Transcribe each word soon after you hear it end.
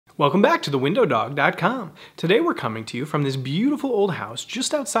Welcome back to TheWindowDog.com. Today we're coming to you from this beautiful old house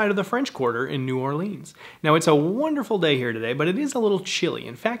just outside of the French Quarter in New Orleans. Now it's a wonderful day here today, but it is a little chilly.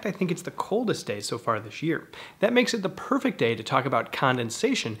 In fact, I think it's the coldest day so far this year. That makes it the perfect day to talk about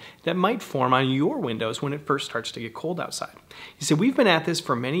condensation that might form on your windows when it first starts to get cold outside. You see, we've been at this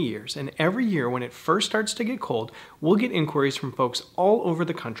for many years, and every year when it first starts to get cold, we'll get inquiries from folks all over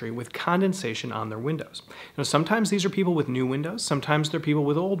the country with condensation on their windows. Now, sometimes these are people with new windows, sometimes they're people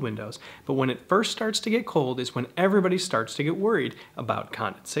with old windows, but when it first starts to get cold is when everybody starts to get worried about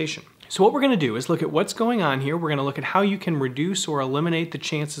condensation. So what we're going to do is look at what's going on here. We're going to look at how you can reduce or eliminate the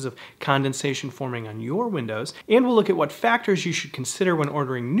chances of condensation forming on your windows, and we'll look at what factors you should consider when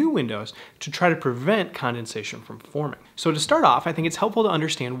ordering new windows to try to prevent condensation from forming. So to start off, I think it's helpful to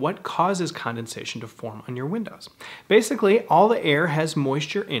understand what causes condensation to form on your windows. Basically, all the air has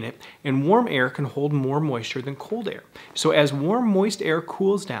moisture in it, and warm air can hold more moisture than cold air. So as warm, moist air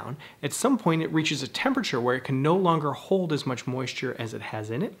cools down, at some point it reaches a temperature where it can no longer hold as much moisture as it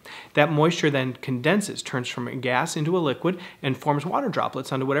has in it. That moisture then condenses, turns from a gas into a liquid, and forms water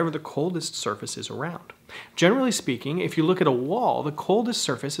droplets onto whatever the coldest surface is around. Generally speaking, if you look at a wall, the coldest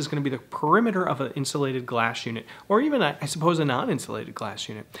surface is going to be the perimeter of an insulated glass unit, or even, I suppose, a non-insulated glass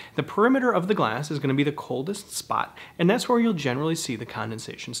unit. The perimeter of the glass is going to be the coldest spot, and that's where you'll generally see the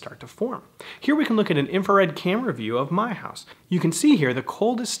condensation start to form. Here we can look at an infrared camera view of my house. You can see here the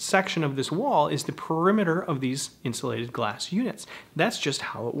coldest section of this wall is the perimeter of these insulated glass units. That's just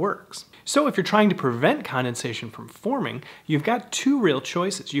how it works. So if you're trying to prevent condensation from forming, you've got two real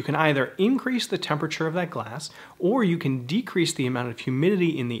choices. You can either increase the temperature of that glass, or you can decrease the amount of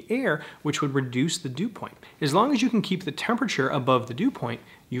humidity in the air, which would reduce the dew point. As long as you can keep the temperature above the dew point,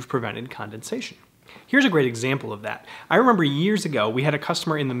 you've prevented condensation. Here's a great example of that. I remember years ago, we had a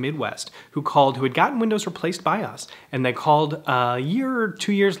customer in the Midwest who had gotten windows replaced by us, and they called a year or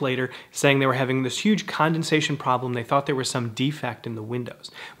 2 years later saying they were having this huge condensation problem. They thought there was some defect in the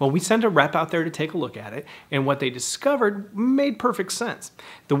windows. Well, we sent a rep out there to take a look at it, and what they discovered made perfect sense.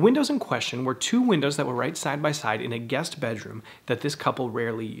 The windows in question were two windows that were right side by side in a guest bedroom that this couple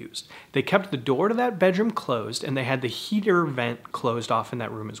rarely used. They kept the door to that bedroom closed, and they had the heater vent closed off in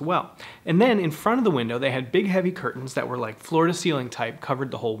that room as well. And then in front of the window, they had big heavy curtains that were like floor to ceiling type, covered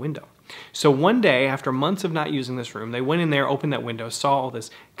the whole window. So one day, after months of not using this room, they went in there, opened that window, saw all this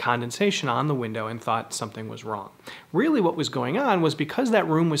condensation on the window, and thought something was wrong. Really what was going on was because that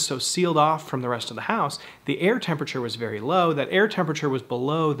room was so sealed off from the rest of the house, the air temperature was very low. That air temperature was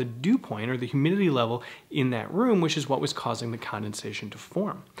below the dew point, or the humidity level in that room, which is what was causing the condensation to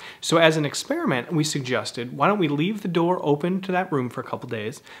form. So as an experiment, we suggested, why don't we leave the door open to that room for a couple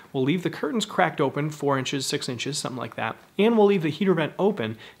days, we'll leave the curtains cracked open 4 inches, 6 inches, something like that, and we'll leave the heater vent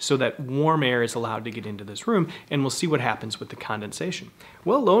open so that warm air is allowed to get into this room, and we'll see what happens with the condensation.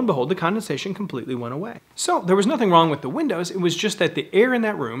 Well, lo and behold, the condensation completely went away. So there was nothing wrong with the windows, it was just that the air in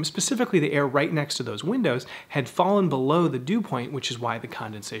that room, specifically the air right next to those windows, had fallen below the dew point, which is why the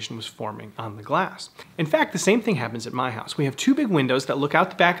condensation was forming on the glass. In fact, the same thing happens at my house. We have two big windows that look out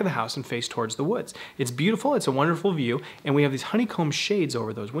the back of the house and face towards the woods. It's beautiful, it's a wonderful view, and we have these honeycomb shades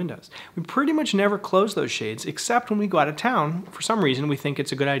over those windows. We pretty much never close those shades, except when we go out of town. For some reason, we think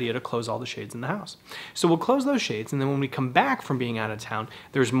it's a good idea to close all the shades in the house. So we'll close those shades, and then when we come back from being out of town,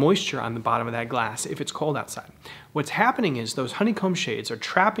 there's moisture on the bottom of that glass if it's cold outside. What's happening is those honeycomb shades are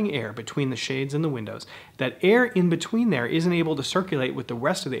trapping air between the shades and the windows. That air in between there isn't able to circulate with the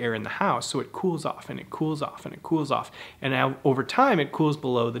rest of the air in the house, so it cools off and it cools off and it cools off. And now over time it cools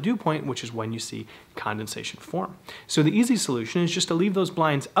below the dew point, which is when you see condensation form. So the easy solution is just to leave those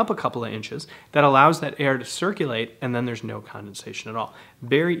blinds up a couple of inches. That allows that air to circulate, and then there's no condensation at all.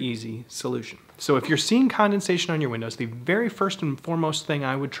 Very easy solution. So if you're seeing condensation on your windows, the very first and foremost thing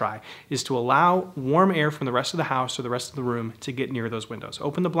I would try is to allow warm air from the rest of the house or the rest of the room to get near those windows.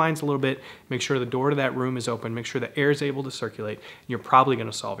 Open the blinds a little bit, make sure the door to that room is open, make sure the air is able to circulate, and you're probably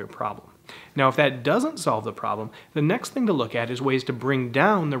going to solve your problem. Now, if that doesn't solve the problem, the next thing to look at is ways to bring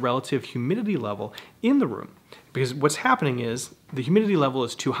down the relative humidity level in the room. Because what's happening is the humidity level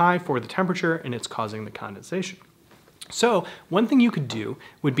is too high for the temperature, and it's causing the condensation. So one thing you could do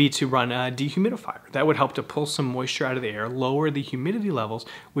would be to run a dehumidifier. That would help to pull some moisture out of the air, lower the humidity levels,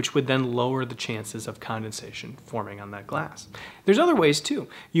 which would then lower the chances of condensation forming on that glass. There's other ways too.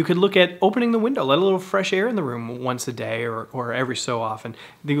 You could look at opening the window, let a little fresh air in the room once a day or every so often.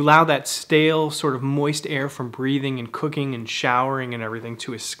 You allow that stale, sort of moist air from breathing and cooking and showering and everything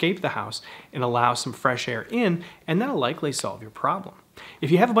to escape the house and allow some fresh air in, and that'll likely solve your problem.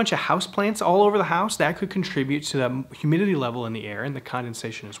 If you have a bunch of house plants all over the house, that could contribute to the humidity level in the air and the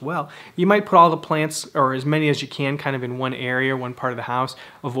condensation as well. You might put all the plants, or as many as you can, kind of in one area, one part of the house.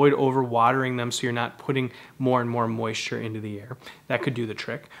 Avoid overwatering them so you're not putting more and more moisture into the air. That could do the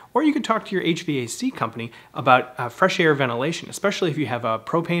trick. Or you could talk to your HVAC company about fresh air ventilation, especially if you have a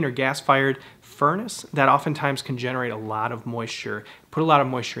propane or gas-fired furnace. That oftentimes can generate a lot of moisture, put a lot of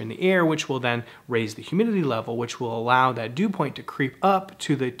moisture in the air, which will then raise the humidity level, which will allow that dew point to creep up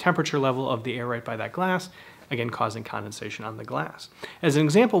to the temperature level of the air right by that glass, again causing condensation on the glass. As an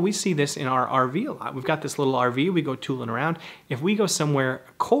example, we see this in our RV a lot. We've got this little RV, we go tooling around. If we go somewhere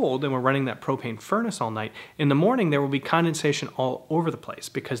cold and we're running that propane furnace all night, in the morning there will be condensation all over the place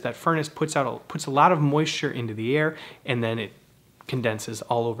because that furnace puts a lot of moisture into the air, and then it condenses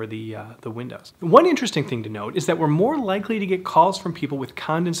all over the windows. One interesting thing to note is that we're more likely to get calls from people with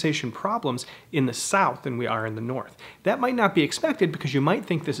condensation problems in the south than we are in the north. That might not be expected because you might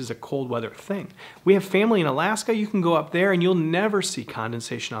think this is a cold weather thing. We have family in Alaska. You can go up there and you'll never see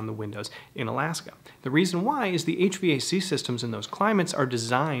condensation on the windows in Alaska. The reason why is the HVAC systems in those climates are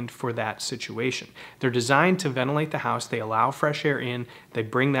designed for that situation. They're designed to ventilate the house. They allow fresh air in. They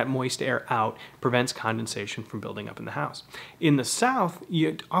bring that moist air out, prevents condensation from building up in the house. In the south,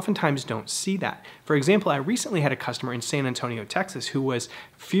 you oftentimes don't see that. For example, I recently had a customer in San Antonio, Texas, who was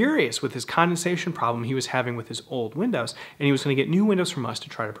furious with his condensation problem he was having with his old windows, and he was going to get new windows from us to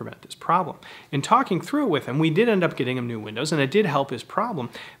try to prevent this problem. In talking through it with him, we did end up getting him new windows, and it did help his problem,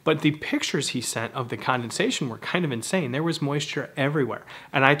 but the pictures he sent of the condensation were kind of insane. There was moisture everywhere,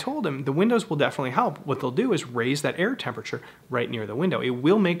 and I told him the windows will definitely help. What they'll do is raise that air temperature right near the window. It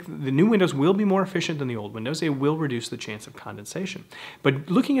will make the new windows will be more efficient than the old windows. It will reduce the chance of condensation. But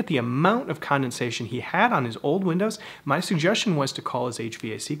looking at the amount of condensation he had on his old windows, my suggestion was to call his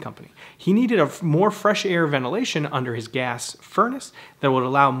HVAC company. He needed a more fresh air ventilation under his gas furnace that would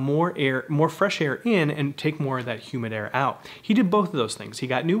allow more fresh air in and take more of that humid air out. He did both of those things. He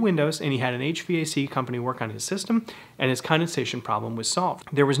got new windows and he had an HVAC company work on his system, and his condensation problem was solved.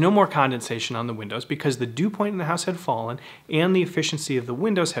 There was no more condensation on the windows because the dew point in the house had fallen and the efficiency of the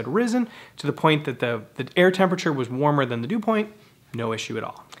windows had risen to the point that the air temperature was warmer than the dew point. No issue at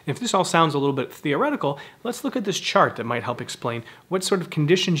all. If this all sounds a little bit theoretical, let's look at this chart that might help explain what sort of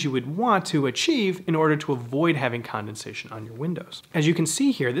conditions you would want to achieve in order to avoid having condensation on your windows. As you can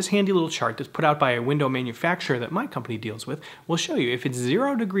see here, this handy little chart that's put out by a window manufacturer that my company deals with will show you if it's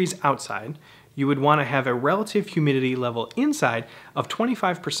 0 degrees outside, you would want to have a relative humidity level inside of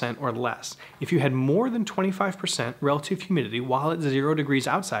 25% or less. If you had more than 25% relative humidity while it's 0 degrees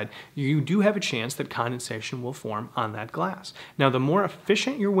outside, you do have a chance that condensation will form on that glass. Now, the more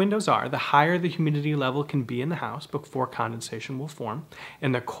efficient your windows are, the higher the humidity level can be in the house before condensation will form.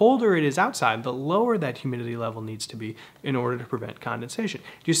 And the colder it is outside, the lower that humidity level needs to be in order to prevent condensation.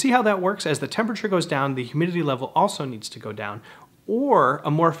 Do you see how that works? As the temperature goes down, the humidity level also needs to go down. Or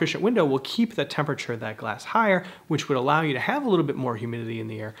a more efficient window will keep the temperature of that glass higher, which would allow you to have a little bit more humidity in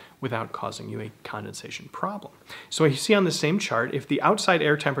the air without causing you a condensation problem. So you see on the same chart, if the outside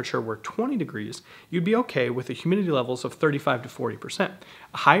air temperature were 20 degrees, you'd be okay with the humidity levels of 35 to 40%.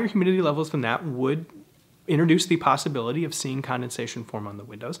 Higher humidity levels than that would introduce the possibility of seeing condensation form on the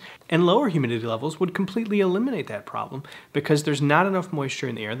windows, and lower humidity levels would completely eliminate that problem because there's not enough moisture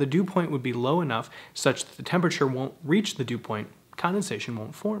in the air. The dew point would be low enough such that the temperature won't reach the dew point. Condensation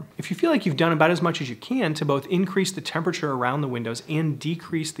won't form. If you feel like you've done about as much as you can to both increase the temperature around the windows and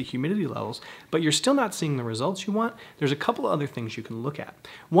decrease the humidity levels, but you're still not seeing the results you want, there's a couple other things you can look at.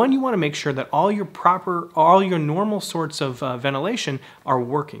 One, you want to make sure that all your normal sorts of ventilation are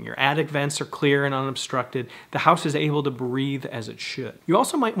working. Your attic vents are clear and unobstructed. The house is able to breathe as it should. You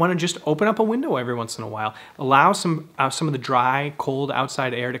also might want to just open up a window every once in a while, allow some of the dry, cold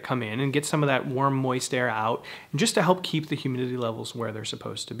outside air to come in and get some of that warm, moist air out, and just to help keep the humidity levels where they're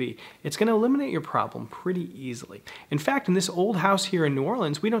supposed to be. It's going to eliminate your problem pretty easily. In fact, in this old house here in New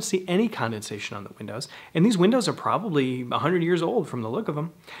Orleans, we don't see any condensation on the windows, and these windows are probably 100 years old from the look of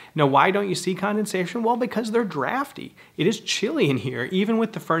them. Now, why don't you see condensation? Well, because they're drafty. It is chilly in here, even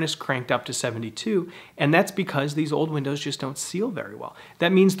with the furnace cranked up to 72, and that's because these old windows just don't seal very well.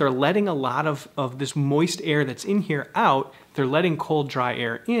 That means they're letting a lot of this moist air that's in here out. They're letting cold, dry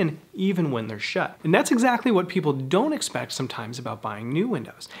air in even when they're shut. And that's exactly what people don't expect sometimes about buying new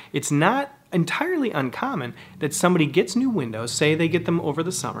windows. It's not entirely uncommon that somebody gets new windows, say they get them over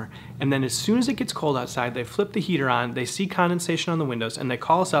the summer, and then as soon as it gets cold outside, they flip the heater on, they see condensation on the windows, and they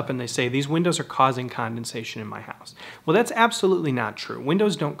call us up and they say, these windows are causing condensation in my house. Well, that's absolutely not true.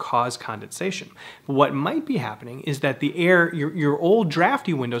 Windows don't cause condensation. But what might be happening is that the air, your old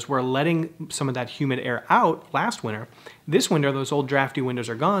drafty windows were letting some of that humid air out last winter. This winter, those old drafty windows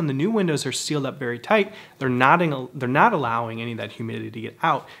are gone. The new windows are sealed up very tight. They're not allowing any of that humidity to get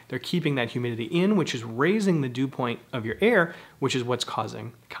out. They're keeping that humidity in, which is raising the dew point of your air, which is what's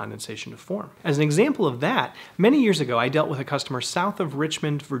causing condensation to form. As an example of that, many years ago, I dealt with a customer south of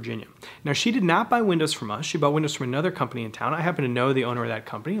Richmond, Virginia. Now, she did not buy windows from us. She bought windows from another company in town. I happen to know the owner of that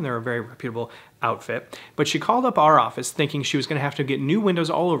company, and they're a very reputable outfit. But she called up our office thinking she was going to have to get new windows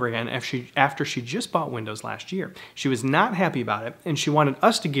all over again after she just bought windows last year. She was not happy about it, and she wanted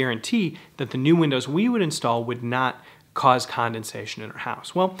us to guarantee that the new windows we would install would not cause condensation in her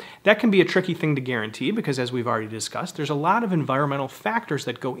house. Well, that can be a tricky thing to guarantee because, as we've already discussed, there's a lot of environmental factors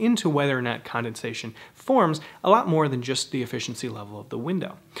that go into whether or not condensation forms, a lot more than just the efficiency level of the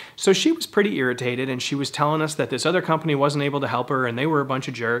window. So she was pretty irritated, and she was telling us that this other company wasn't able to help her and they were a bunch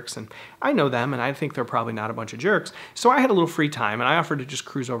of jerks, and I know them and I think they're probably not a bunch of jerks. So I had a little free time and I offered to just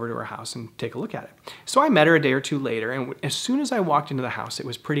cruise over to her house and take a look at it. So I met her a day or two later, and as soon as I walked into the house, it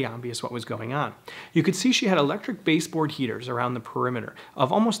was pretty obvious what was going on. You could see she had electric baseboard heaters around the perimeter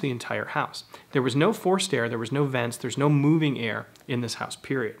of almost the entire house. There was no forced air, there was no vents, there's no moving air in this house,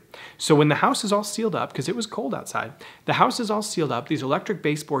 period. So when the house is all sealed up, because it was cold outside, the house is all sealed up, these electric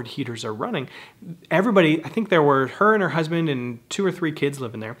baseboard heaters are running. Everybody, I think there were her and her husband and 2 or 3 kids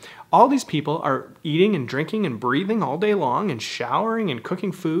living there. All these people are eating and drinking and breathing all day long and showering and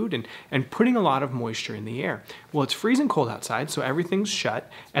cooking food and putting a lot of moisture in the air. Well, it's freezing cold outside, so everything's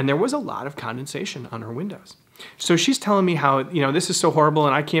shut, and there was a lot of condensation on her windows. So she's telling me how, this is so horrible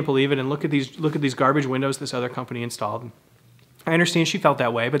and I can't believe it, and look at these garbage windows this other company installed. I understand she felt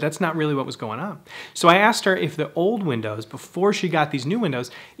that way, but that's not really what was going on. So I asked her if the old windows, before she got these new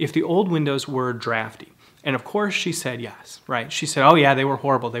windows, if the old windows were drafty. And of course she said yes, right? She said, oh yeah, they were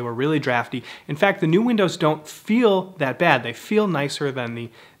horrible. They were really drafty. In fact, the new windows don't feel that bad. They feel nicer than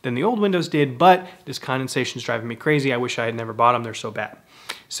the old windows did, but this condensation is driving me crazy. I wish I had never bought them. They're so bad.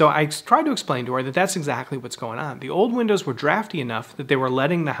 So I tried to explain to her that that's exactly what's going on. The old windows were drafty enough that they were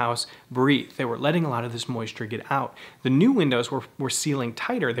letting the house breathe. They were letting a lot of this moisture get out. The new windows were sealing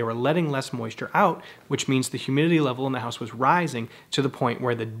tighter. They were letting less moisture out, which means the humidity level in the house was rising to the point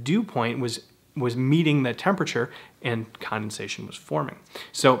where the dew point was meeting the temperature and condensation was forming.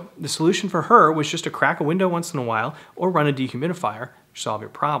 So the solution for her was just to crack a window once in a while or run a dehumidifier to solve your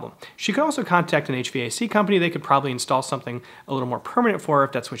problem. She could also contact an HVAC company. They could probably install something a little more permanent for her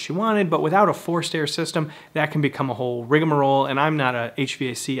if that's what she wanted, but without a forced air system, that can become a whole rigmarole, and I'm not a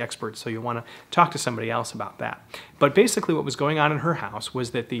HVAC expert, so you'll want to talk to somebody else about that. But basically what was going on in her house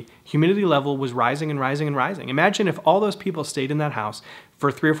was that the humidity level was rising and rising and rising. Imagine if all those people stayed in that house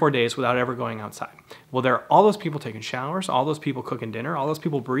for 3 or 4 days without ever going outside. Well, there are all those people taking showers, all those people cooking dinner, all those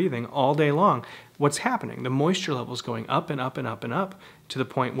people breathing all day long. What's happening? The moisture level is going up and up and up and up to the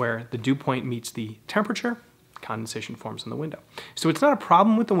point where the dew point meets the temperature, condensation forms in the window. So it's not a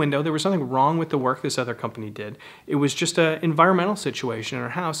problem with the window. There was nothing wrong with the work this other company did. It was just an environmental situation in our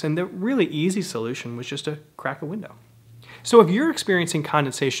house, and the really easy solution was just to crack a window. So if you're experiencing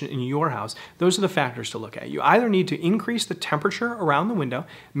condensation in your house, those are the factors to look at. You either need to increase the temperature around the window.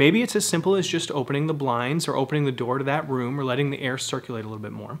 Maybe it's as simple as just opening the blinds or opening the door to that room or letting the air circulate a little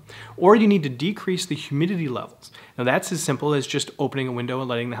bit more. Or you need to decrease the humidity levels. Now that's as simple as just opening a window and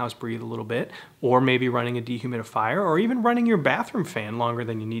letting the house breathe a little bit, or maybe running a dehumidifier, or even running your bathroom fan longer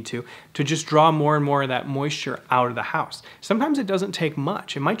than you need to just draw more and more of that moisture out of the house. Sometimes it doesn't take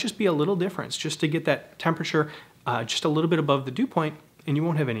much. It might just be a little difference just to get that temperature just a little bit above the dew point, and you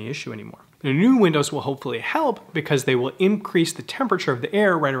won't have any issue anymore. The new windows will hopefully help because they will increase the temperature of the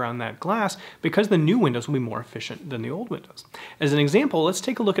air right around that glass, because the new windows will be more efficient than the old windows. As an example, let's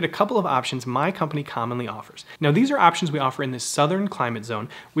take a look at a couple of options my company commonly offers. Now these are options we offer in this southern climate zone.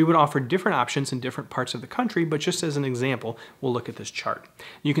 We would offer different options in different parts of the country, but just as an example, we'll look at this chart.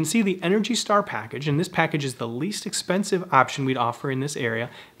 You can see the Energy Star package, and this package is the least expensive option we'd offer in this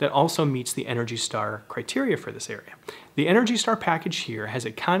area that also meets the Energy Star criteria for this area. The Energy Star package here has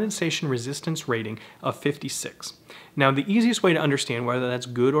a condensation resistance rating of 56. Now, the easiest way to understand whether that's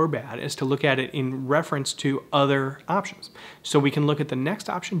good or bad is to look at it in reference to other options. So we can look at the next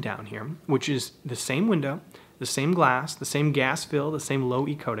option down here, which is the same window, the same glass, the same gas fill, the same low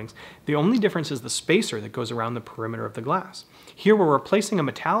E coatings. The only difference is the spacer that goes around the perimeter of the glass. Here we're replacing a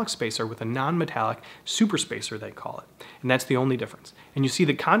metallic spacer with a non-metallic super spacer, they call it. And that's the only difference. And you see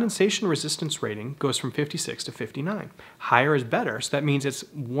the condensation resistance rating goes from 56 to 59. Higher is better, so that means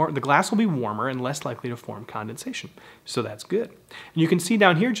the glass will be warmer and less likely to form condensation. So that's good. And you can see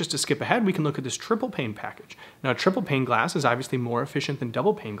down here, just to skip ahead, we can look at this triple pane package. Now triple pane glass is obviously more efficient than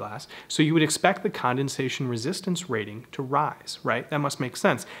double pane glass, so you would expect the condensation resistance rating to rise, right? That must make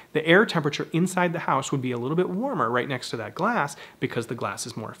sense. The air temperature inside the house would be a little bit warmer right next to that glass because the glass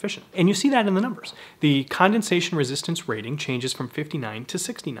is more efficient. And you see that in the numbers. The condensation resistance rating changes from 59 to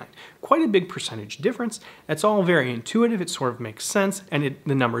 69. Quite a big percentage difference. That's all very intuitive, it sort of makes sense, and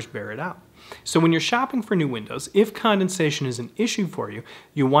the numbers bear it out. So when you're shopping for new windows, if condensation is an issue for you,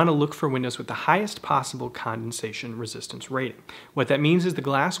 you want to look for windows with the highest possible condensation resistance rating. What that means is the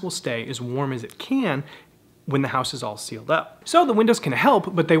glass will stay as warm as it can when the house is all sealed up. So the windows can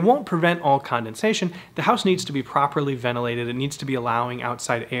help, but they won't prevent all condensation. The house needs to be properly ventilated. It needs to be allowing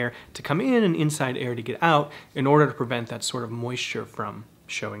outside air to come in and inside air to get out in order to prevent that sort of moisture from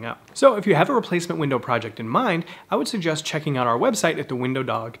showing up. So if you have a replacement window project in mind, I would suggest checking out our website at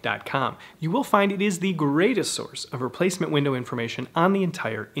TheWindowDog.com. You will find it is the greatest source of replacement window information on the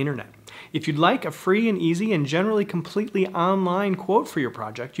entire internet. If you'd like a free and easy and generally completely online quote for your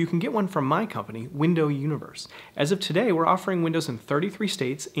project, you can get one from my company, Window Universe. As of today, we're offering windows in 33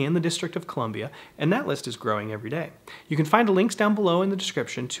 states and the District of Columbia, and that list is growing every day. You can find links down below in the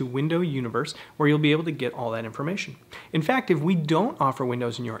description to Window Universe where you'll be able to get all that information. In fact, if we don't offer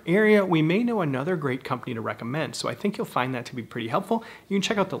windows in your area, we may know another great company to recommend, so I think you'll find that to be pretty helpful. You can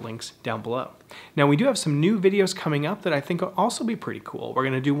check out the links down below. Now, we do have some new videos coming up that I think will also be pretty cool. We're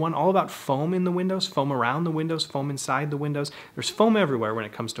going to do one all about foam in the windows, foam around the windows, foam inside the windows. There's foam everywhere when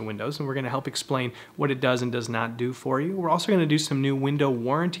it comes to windows, and we're going to help explain what it does and does not do for you. We're also going to do some new window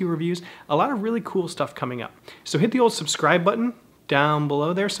warranty reviews, a lot of really cool stuff coming up. So hit the old subscribe button down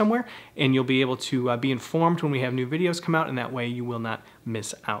below there somewhere, and you'll be able to be informed when we have new videos come out, and that way you will not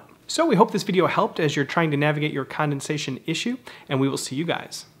miss out. So we hope this video helped as you're trying to navigate your condensation issue, and we will see you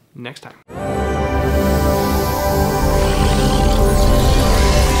guys next time.